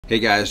Hey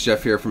guys,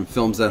 Jeff here from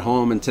Films at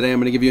Home, and today I'm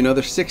going to give you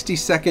another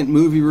 60-second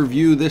movie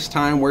review. This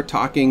time we're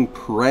talking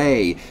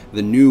Prey,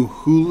 the new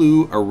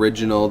Hulu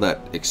original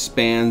that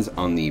expands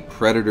on the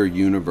Predator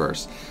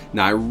universe.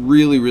 Now, I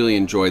really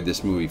enjoyed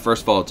this movie.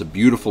 First of all, it's a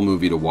beautiful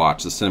movie to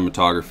watch. The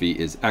cinematography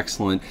is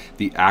excellent.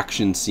 The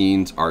action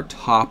scenes are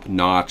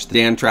top-notch.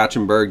 Dan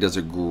Tratchenberg does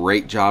a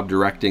great job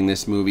directing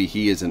this movie.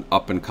 He is an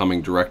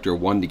up-and-coming director,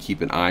 one to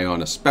keep an eye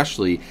on,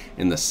 especially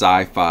in the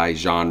sci-fi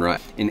genre.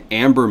 And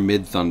Amber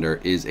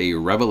Midthunder is a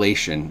revelation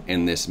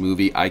in this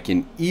movie. I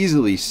can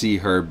easily see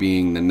her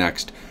being the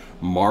next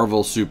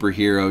Marvel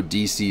superhero,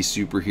 DC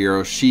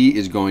superhero. She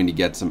is going to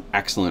get some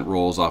excellent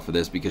roles off of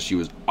this because she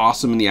was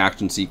awesome in the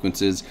action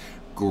sequences,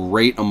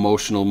 great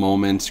emotional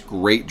moments,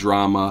 great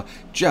drama,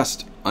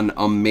 just an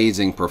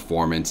amazing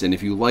performance. And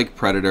if you like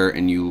Predator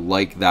and you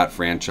like that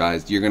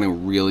franchise, you're going to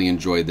really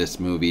enjoy this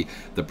movie.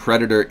 The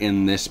Predator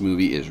in this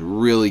movie is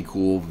really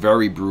cool,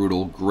 very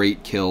brutal,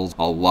 great kills,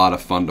 a lot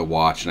of fun to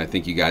watch, and I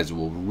think you guys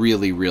will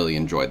really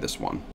enjoy this one.